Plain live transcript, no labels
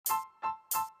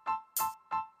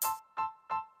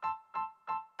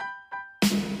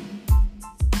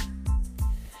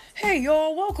Hey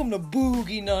y'all, welcome to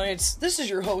Boogie Nights. This is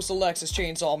your host Alexis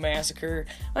Chainsaw Massacre.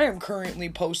 I am currently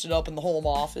posted up in the home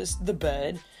office, the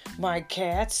bed. My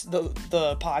cats, the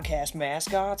podcast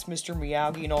mascots, Mr.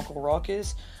 Meowgie and Uncle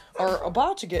Ruckus, are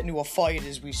about to get into a fight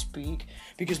as we speak,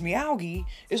 because Meowgie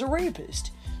is a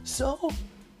rapist. So,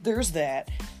 there's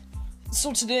that.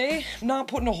 So today, I'm not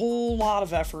putting a whole lot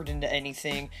of effort into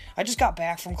anything. I just got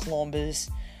back from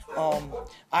Columbus.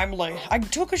 I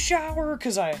took a shower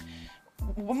because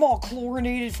I'm all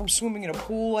chlorinated from swimming in a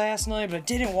pool last night, but I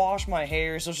didn't wash my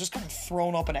hair, so it's just kind of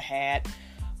thrown up in a hat.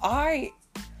 I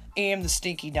am the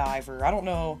stinky diver. I don't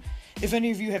know if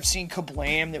any of you have seen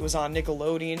Kablam that was on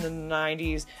Nickelodeon in the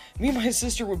 90s. Me and my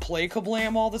sister would play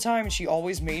Kablam all the time, and she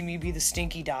always made me be the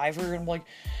stinky diver, and I'm like,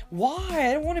 why?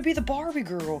 I don't want to be the Barbie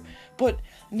girl. But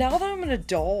now that I'm an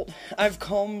adult, I've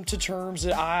come to terms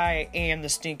that I am the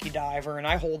stinky diver, and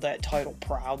I hold that title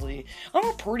proudly. I'm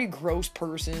a pretty gross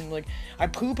person. Like, I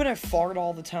poop and I fart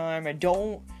all the time. I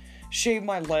don't shave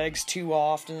my legs too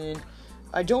often.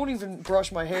 I don't even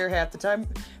brush my hair half the time.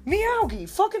 Meowgie,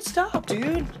 fucking stop,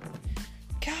 dude.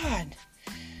 God,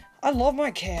 I love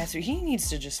my cat, so he needs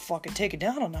to just fucking take it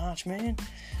down a notch, man.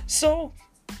 So,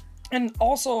 and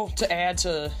also to add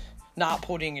to not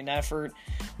putting in effort,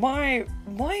 my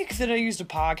mic that I use to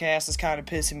podcast is kind of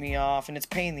pissing me off, and it's a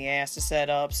pain in the ass to set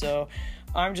up, so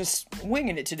I'm just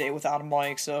winging it today without a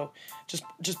mic, so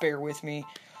just bear with me.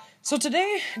 So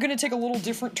today, I'm gonna take a little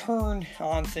different turn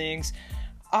on things.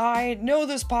 I know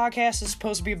this podcast is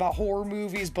supposed to be about horror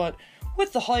movies, but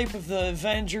with the hype of the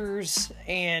Avengers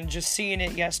and just seeing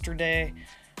it yesterday,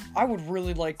 I would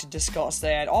really like to discuss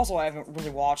that. Also, I haven't really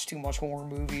watched too much horror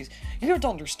movies. You have to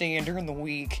understand, during the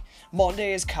week,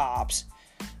 Monday is Cops.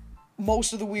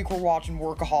 Most of the week we're watching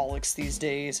Workaholics these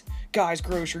days. Guys,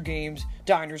 Grocery Games,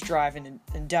 Diners, Drive-In,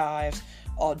 and Dives.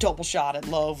 Double Shot at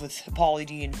Love with Pauly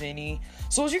D and Vinny.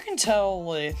 So as you can tell,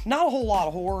 not a whole lot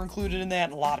of horror included in that,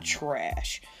 and a lot of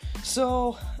trash.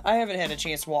 So, I haven't had a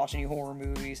chance to watch any horror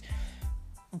movies.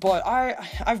 But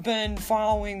I've been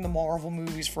following the Marvel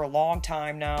movies for a long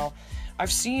time now.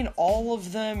 I've seen all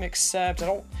of them except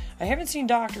I haven't seen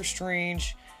Doctor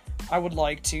Strange. I would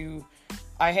like to.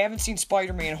 I haven't seen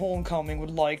Spider-Man Homecoming,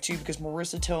 would like to, because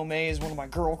Marissa Tomei is one of my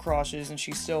girl crushes and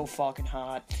she's so fucking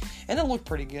hot. And it looked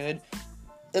pretty good.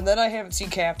 And then I haven't seen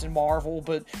Captain Marvel,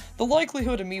 but the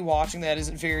likelihood of me watching that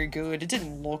isn't very good. It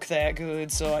didn't look that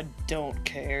good, so I don't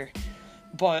care.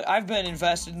 But I've been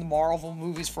invested in the Marvel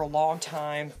movies for a long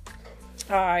time.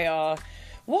 I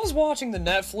was watching the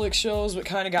Netflix shows, but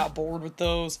kind of got bored with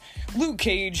those. Luke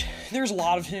Cage, there's a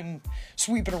lot of him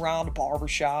sweeping around a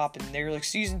barbershop, and they're like,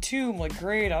 season 2, I'm like,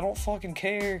 great, I don't fucking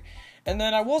care. And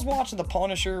then I was watching The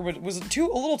Punisher, but it was a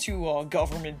little too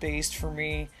government-based for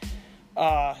me.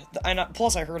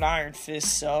 Plus I heard Iron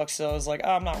Fist sucks, so I was like,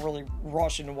 I'm not really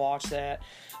rushing to watch that.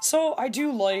 So I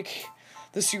do like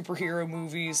the superhero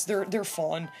movies. They're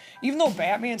fun. Even though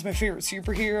Batman's my favorite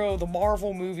superhero, the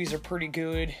Marvel movies are pretty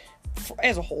good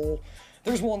as a whole.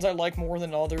 There's ones I like more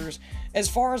than others. As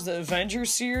far as the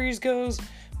Avengers series goes,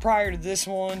 prior to this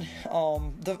one,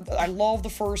 I love the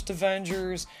first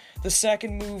Avengers. The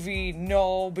second movie,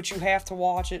 no, but you have to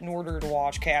watch it in order to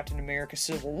watch Captain America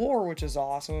Civil War, which is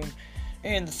awesome.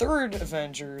 And the third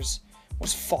Avengers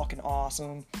was fucking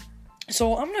awesome.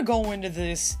 So I'm gonna go into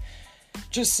this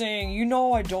just saying,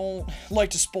 I don't like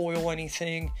to spoil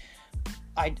anything.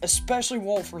 I especially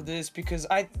won't for this, because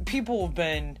people have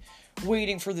been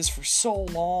waiting for this for so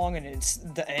long, and it's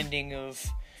the ending of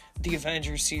the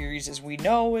Avengers series as we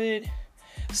know it.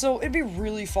 So it'd be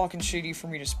really fucking shitty for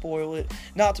me to spoil it.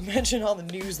 Not to mention, on the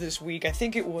news this week, I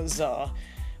think it was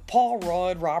Paul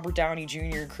Rudd, Robert Downey Jr.,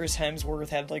 and Chris Hemsworth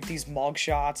had these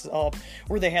mugshots up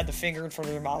where they had the finger in front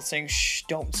of their mouth saying, shh,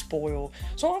 don't spoil.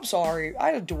 So I'm sorry,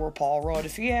 I adore Paul Rudd.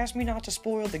 If he asked me not to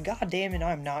spoil, then goddamn it,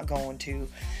 I'm not going to.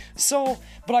 So,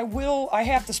 but I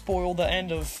have to spoil the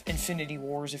end of Infinity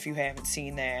Wars if you haven't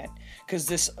seen that, because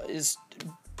this is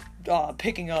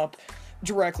picking up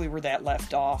directly where that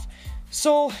left off.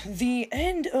 So, the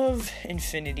end of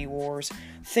Infinity Wars,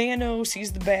 Thanos,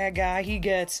 he's the bad guy, he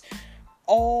gets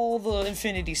all the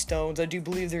Infinity Stones. I do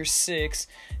believe there's 6,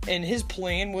 and his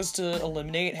plan was to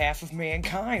eliminate half of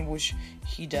mankind, which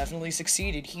he definitely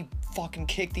succeeded. He fucking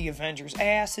kicked the Avengers'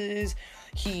 asses.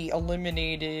 He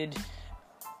eliminated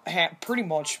pretty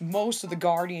much most of the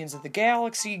Guardians of the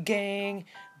Galaxy gang,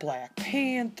 Black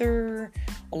Panther,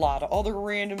 a lot of other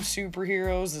random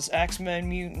superheroes, this X-Men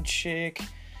mutant chick,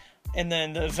 and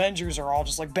then the Avengers are all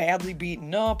just badly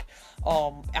beaten up.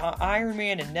 Iron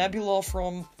Man and Nebula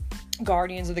from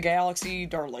Guardians of the Galaxy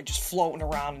are just floating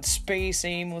around in space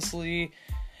aimlessly.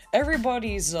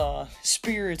 Everybody's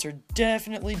spirits are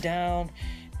definitely down.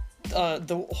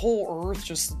 the whole Earth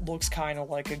just looks kind of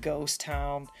like a ghost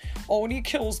town. Oh, and he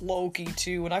kills Loki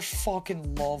too, and I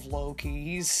fucking love Loki.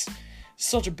 He's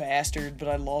such a bastard, but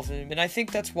I love him, and I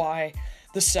think that's why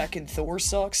the second Thor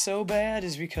sucks so bad,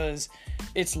 is because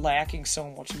it's lacking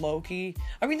so much Loki.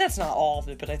 I mean, that's not all of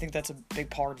it, but I think that's a big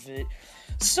part of it.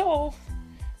 So,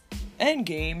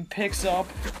 Endgame picks up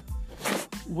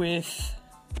with,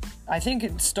 I think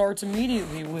it starts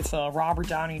immediately with Robert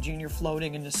Downey Jr.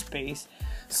 floating into space.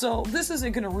 So this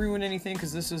isn't going to ruin anything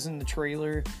because this is in the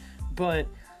trailer, but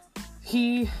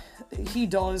he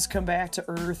does come back to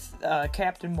Earth.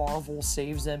 Captain Marvel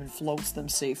saves them and floats them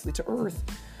safely to Earth.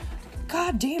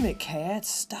 God damn it, cats,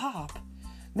 stop.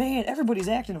 Man, everybody's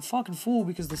acting a fucking fool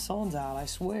because the sun's out, I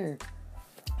swear.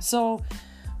 So,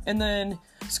 and then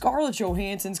Scarlett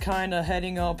Johansson's kind of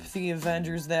heading up the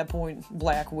Avengers at that point,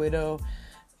 Black Widow,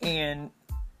 and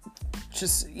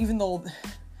just, even though,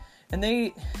 and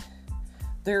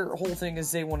their whole thing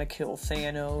is they want to kill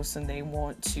Thanos, and they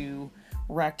want to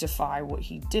rectify what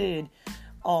he did.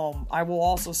 I will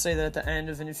also say that at the end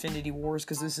of Infinity Wars,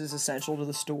 because this is essential to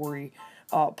the story,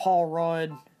 Paul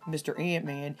Rudd, Mr.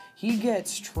 Ant-Man, he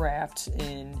gets trapped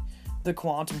in the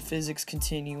quantum physics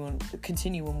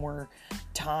continuum where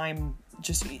time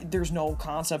just, there's no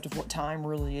concept of what time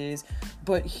really is,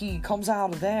 but he comes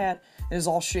out of that and is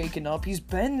all shaken up. He's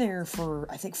been there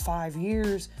for, I think, 5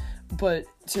 years, but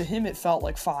to him it felt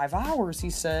like 5 hours, he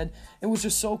said. It was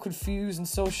just so confused and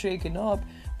so shaken up,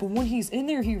 but when he's in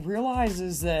there, he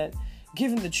realizes that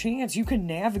given the chance, you can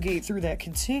navigate through that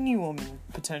continuum and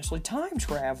potentially time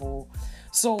travel.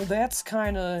 So that's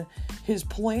kind of his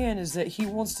plan, is that he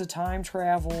wants to time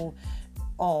travel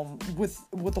with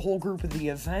the whole group of the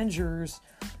Avengers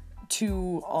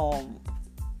to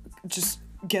just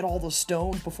get all the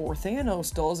stones before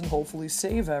Thanos does and hopefully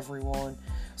save everyone.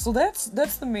 So that's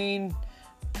the main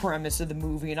premise of the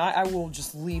movie, and I will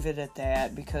just leave it at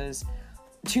that, because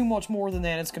too much more than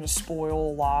that, it's going to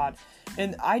spoil a lot.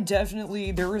 And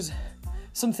there was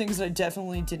some things that I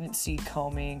definitely didn't see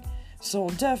coming, so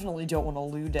definitely don't want to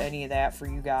allude to any of that for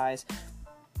you guys.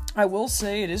 I will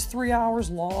say it is 3 hours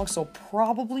long, so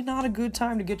probably not a good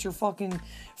time to get your fucking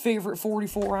favorite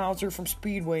 44-ouncer from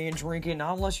Speedway and drink it,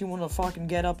 not unless you want to fucking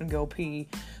get up and go pee.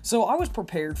 So I was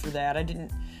prepared for that.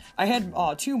 I had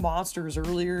 2 monsters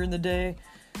earlier in the day.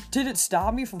 Did it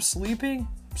stop me from sleeping?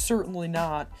 Certainly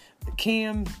not.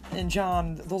 Cam and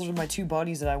John, those are my 2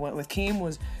 buddies that I went with. Cam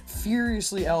was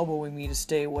furiously elbowing me to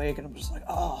stay awake, and I'm just like,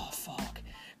 oh, fuck.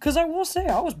 Because I will say,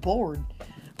 I was bored.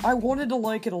 I wanted to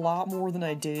like it a lot more than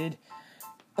I did,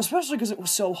 especially because it was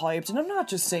so hyped, and I'm not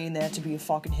just saying that to be a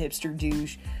fucking hipster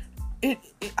douche.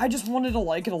 I just wanted to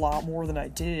like it a lot more than I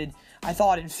did. I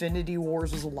thought Infinity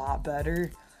Wars was a lot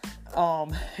better.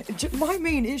 My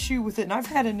main issue with it, and I've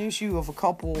had an issue with a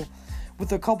couple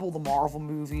of the Marvel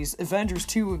movies, Avengers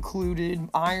 2 included,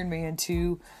 Iron Man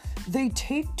 2, they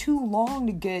take too long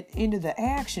to get into the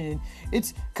action.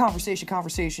 It's conversation,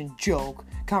 joke,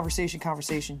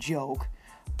 conversation, joke.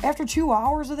 After 2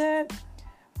 hours of that,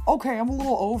 okay, I'm a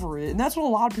little over it. And that's what a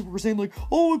lot of people were saying, like,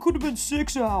 oh, it could have been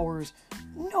 6 hours.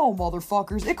 No,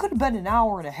 motherfuckers. It could have been an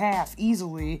hour and a half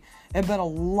easily and been a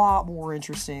lot more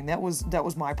interesting. That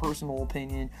was my personal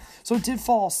opinion. So it did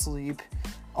fall asleep.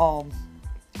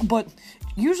 But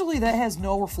usually that has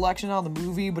no reflection on the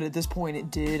movie, but at this point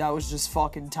it did. I was just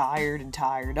fucking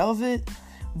tired of it.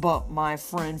 But my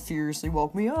friend furiously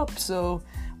woke me up, so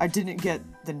I didn't get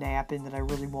the nap in that I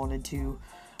really wanted to.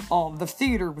 The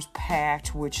theater was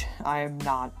packed, which I am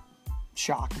not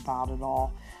shocked about at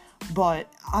all.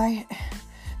 But the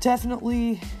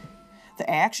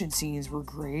action scenes were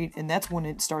great, and that's when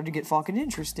it started to get fucking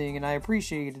interesting, and I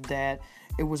appreciated that.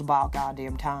 It was about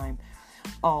goddamn time.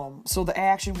 So the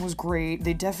action was great.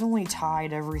 They definitely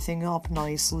tied everything up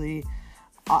nicely.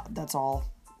 That's all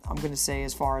I'm gonna say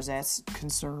as far as that's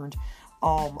concerned.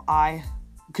 I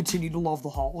continue to love the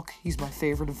Hulk. He's my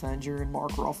favorite Avenger, and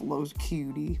Mark Ruffalo's a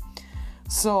cutie.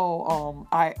 So,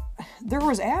 there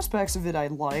was aspects of it I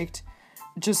liked.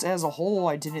 Just as a whole,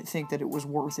 I didn't think that it was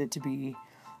worth it to be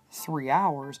 3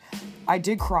 hours. I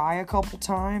did cry a couple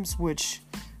times, which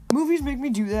movies make me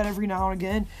do that every now and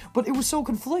again, but it was so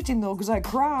conflicting though, because I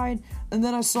cried, and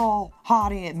then I saw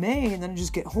Hot Aunt May, and then I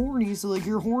just get horny, so like,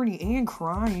 you're horny and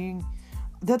crying.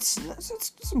 That's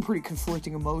some pretty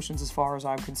conflicting emotions as far as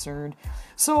I'm concerned.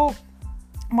 So,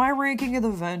 my ranking of the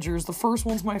Avengers, the first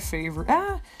one's my favorite.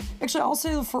 Actually, I'll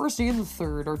say the first and the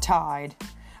third are tied.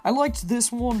 I liked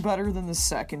this one better than the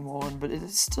second one, but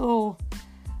it's still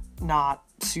not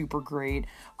super great.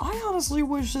 I honestly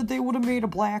wish that they would have made a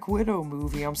Black Widow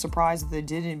movie. I'm surprised that they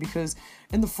didn't, because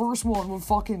in the first one, when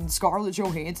fucking Scarlett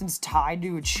Johansson's tied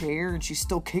to a chair and she's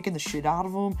still kicking the shit out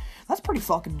of him, that's pretty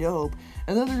fucking dope.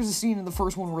 And then there's a scene in the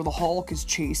first one where the Hulk is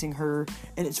chasing her,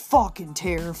 and it's fucking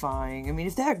terrifying. I mean,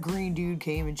 if that green dude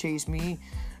came and chased me,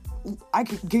 I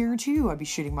could guarantee you I'd be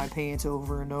shitting my pants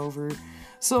over and over.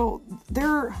 So,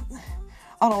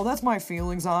 I don't know, that's my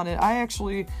feelings on it. I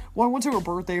went to a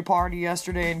birthday party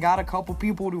yesterday and got a couple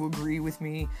people to agree with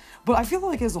me. But I feel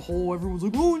like as a whole, everyone's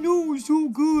like, oh no, it's so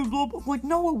good, blah, blah. I'm like,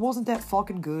 no, it wasn't that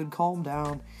fucking good. Calm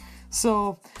down.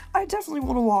 So, I definitely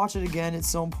want to watch it again at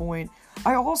some point.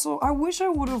 I wish I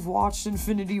would have watched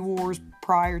Infinity Wars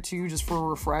prior to, just for a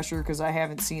refresher, because I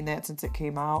haven't seen that since it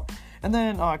came out. And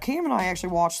then, Cam and I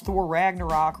actually watched Thor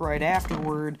Ragnarok right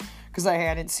afterward, because I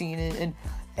hadn't seen it. And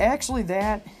actually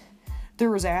there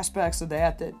was aspects of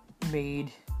that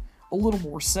made a little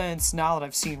more sense now that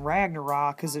I've seen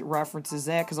Ragnarok, because it references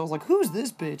that, because I was like, who's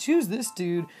this bitch? Who's this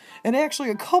dude? And actually,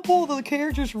 a couple of the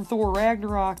characters from Thor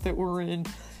Ragnarok that were in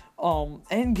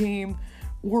Endgame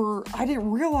I didn't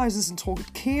realize this until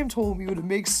Cam told me, but it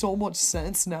makes so much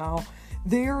sense now.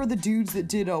 They are the dudes that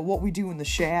did What We Do in the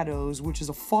Shadows, which is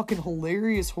a fucking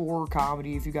hilarious horror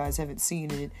comedy if you guys haven't seen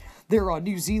it. They're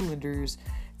New Zealanders.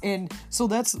 And so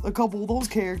that's a couple of those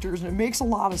characters, and it makes a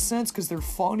lot of sense because they're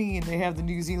funny and they have the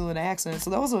New Zealand accent. So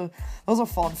that was a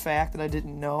fun fact that I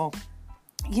didn't know.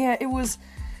 Yeah, it was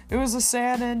a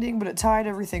sad ending, but it tied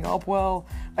everything up well.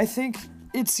 I think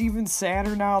it's even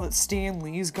sadder now that Stan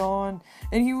Lee's gone,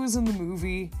 and he was in the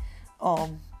movie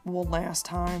last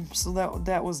time, so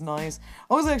that was nice.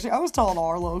 I was telling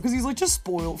Arlo, because he's like, just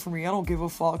spoil it for me, I don't give a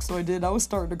fuck. So I was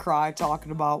starting to cry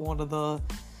talking about one of the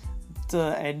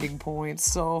ending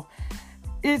points. So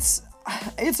it's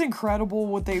incredible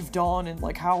what they've done, and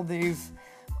like how they've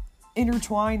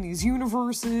intertwined these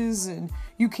universes, and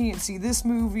you can't see this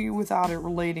movie without it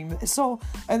relating. So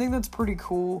I think that's pretty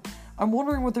cool. I'm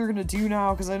wondering what they're gonna do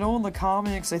now, because I know in the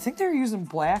comics, I think they're using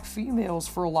black females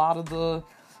for a lot of the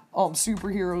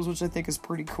superheroes, which I think is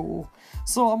pretty cool.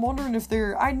 So I'm wondering if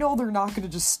I know they're not going to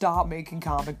just stop making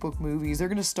comic book movies. They're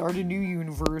going to start a new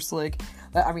universe. Like,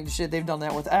 I mean, shit, they've done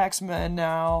that with X-Men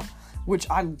now, which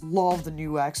I love the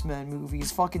new X-Men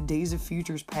movies. Fucking Days of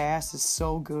Futures Past is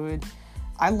so good.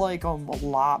 I like them a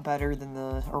lot better than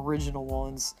the original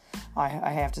ones, I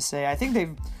have to say. I think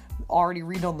they've already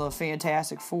redone the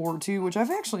Fantastic Four, too, which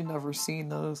I've actually never seen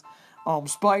those.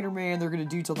 Spider-Man, they're going to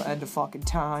do till the end of fucking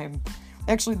time.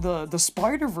 Actually, the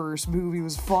Spider-Verse movie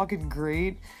was fucking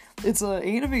great. It's an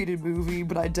animated movie,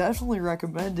 but I definitely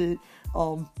recommend it.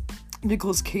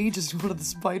 Nicolas Cage is one of the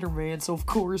Spider-Man, so of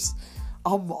course,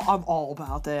 I'm all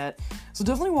about that. So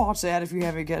definitely watch that if you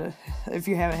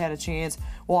haven't had a chance.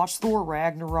 Watch Thor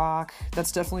Ragnarok.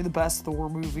 That's definitely the best Thor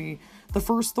movie. The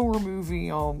first Thor movie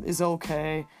is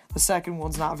okay. The second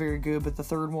one's not very good, but the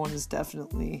third one is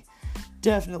definitely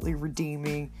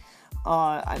redeeming.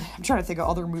 I'm trying to think of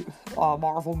other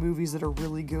Marvel movies that are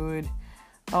really good.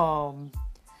 Oddly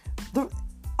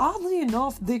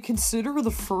enough, they consider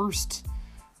the first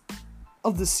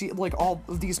of all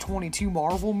of these 22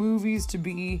 Marvel movies to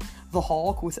be The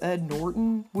Hulk with Ed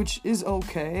Norton, which is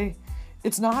okay.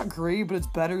 It's not great, but it's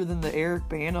better than the Eric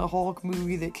Bana Hulk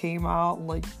movie that came out in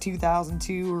like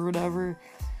 2002 or whatever.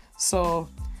 So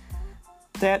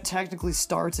that technically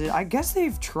starts it. I guess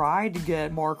they've tried to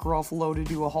get Mark Ruffalo to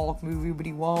do a Hulk movie, but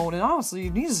he won't. And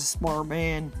honestly, he's a smart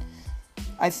man.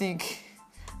 I think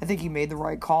he made the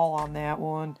right call on that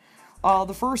one.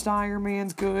 The first Iron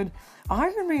Man's good.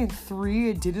 Iron Man 3,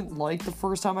 I didn't like the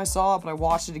first time I saw it, but I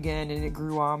watched it again and it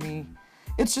grew on me.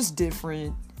 It's just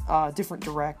different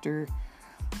director.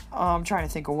 I'm trying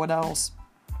to think of what else.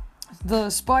 The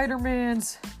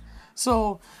Spider-Mans.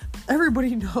 So,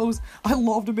 everybody knows I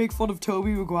love to make fun of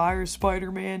Tobey Maguire's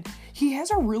Spider-Man. He has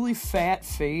a really fat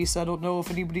face. I don't know if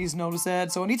anybody's noticed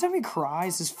that. So, anytime he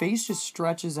cries, his face just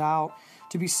stretches out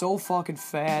to be so fucking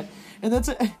fat. And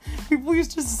people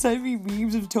used to send me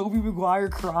memes of Tobey Maguire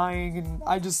crying, and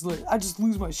I just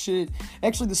lose my shit.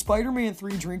 Actually, the Spider-Man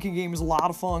 3 drinking game is a lot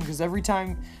of fun, because every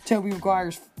time Tobey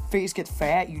Maguire's face gets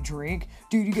fat, you drink,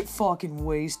 dude, you get fucking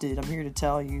wasted, I'm here to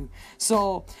tell you.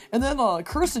 So, and then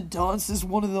Kirsten Dunst is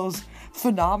one of those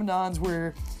phenomenons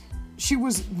where she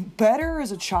was better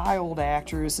as a child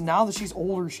actress, and now that she's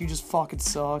older, she just fucking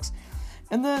sucks.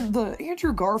 And then the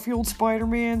Andrew Garfield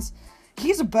Spider-Mans,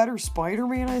 he's a better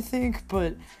Spider-Man, I think,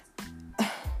 but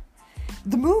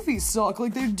the movies suck.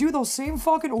 Like, they do those same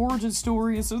fucking origin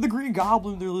story. Instead of the Green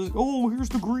Goblin, they're like, oh, here's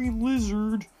the Green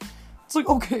Lizard. It's like,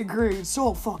 okay, great,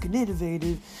 so fucking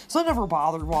innovative. So I never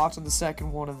bothered watching the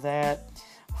second one of that.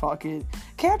 fuck it.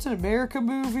 Captain America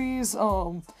movies,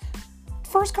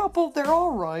 first couple, they're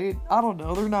alright. I don't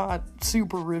know, they're not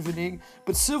super riveting,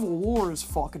 but Civil War is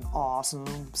fucking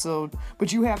awesome. So,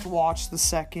 but you have to watch the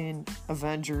second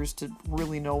Avengers to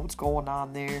really know what's going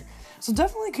on there. So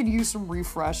definitely could use some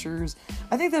refreshers.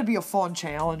 I think that'd be a fun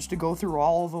challenge to go through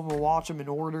all of them and watch them in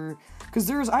order. Because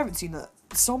I haven't seen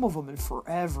some of them in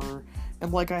forever.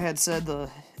 And like I had said, the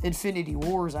Infinity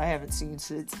Wars I haven't seen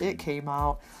since it came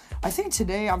out. I think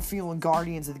today I'm feeling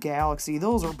Guardians of the Galaxy.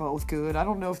 Those are both good. I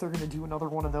don't know if they're going to do another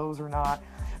one of those or not.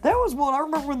 That was one, I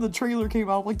remember when the trailer came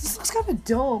out, I'm like, this looks kind of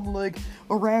dumb. Like,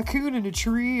 a raccoon in a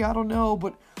tree, I don't know.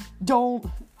 But don't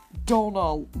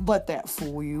let that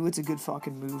fool you. It's a good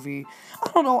fucking movie.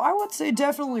 I don't know, I would say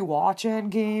definitely watch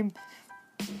Endgame.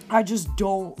 I just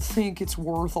don't think it's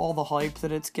worth all the hype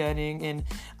that it's getting, and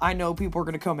I know people are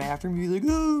going to come after me like,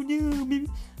 oh, no,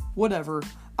 whatever.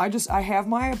 I have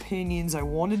my opinions, I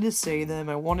wanted to say them,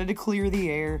 I wanted to clear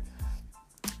the air.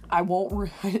 I don't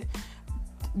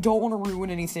want to ruin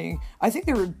anything. I think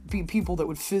there would be people that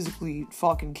would physically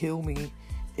fucking kill me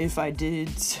if I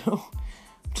did, so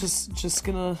just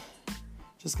gonna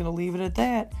leave it at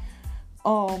that.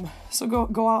 So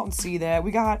go out and see that.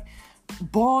 We got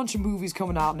bunch of movies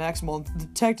coming out next month.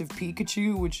 Detective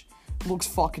Pikachu, which looks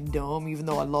fucking dumb, even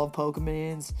though I love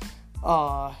Pokemans.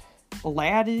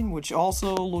 Aladdin, which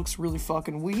also looks really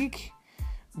fucking weak,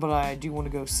 but I do want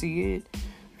to go see it.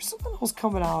 There's something else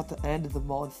coming out at the end of the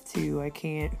month too. I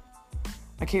can't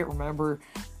remember.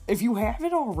 If you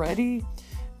haven't already,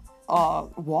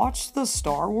 watch the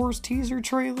Star Wars teaser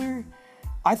trailer.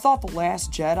 I thought The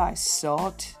Last Jedi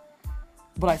sucked,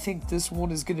 but I think this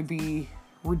one is going to be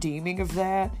redeeming of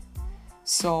that.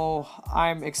 So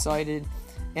I'm excited,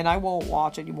 and I won't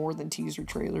watch any more than teaser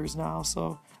trailers now,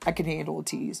 so I can handle a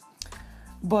tease.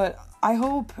 But I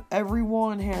hope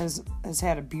everyone has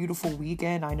had a beautiful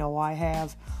weekend. I know I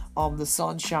have. The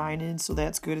sun's shining, so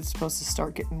that's good. It's supposed to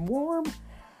start getting warm.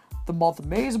 The month of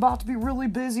May is about to be really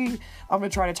busy. I'm going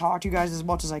to try to talk to you guys as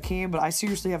much as I can, but I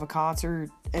seriously have a concert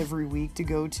every week to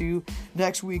go to.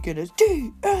 Next weekend is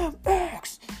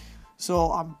DMX.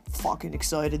 So I'm fucking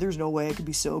excited. There's no way I could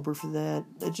be sober for that.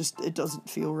 It doesn't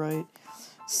feel right.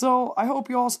 So I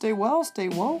hope you all stay well, stay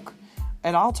woke,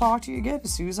 and I'll talk to you again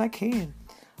as soon as I can.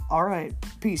 Alright,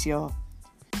 peace, y'all.